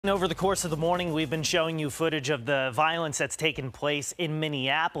Over the course of the morning, we've been showing you footage of the violence that's taken place in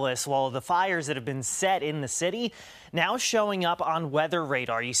Minneapolis, while the fires that have been set in the city now showing up on weather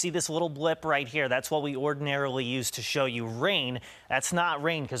radar. You see this little blip right here. That's what we ordinarily use to show you rain. That's not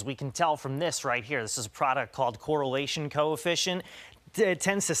rain because we can tell from this right here. This is a product called correlation coefficient. It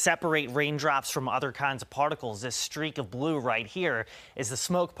tends to separate raindrops from other kinds of particles. This streak of blue right here is the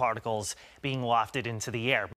smoke particles being wafted into the air.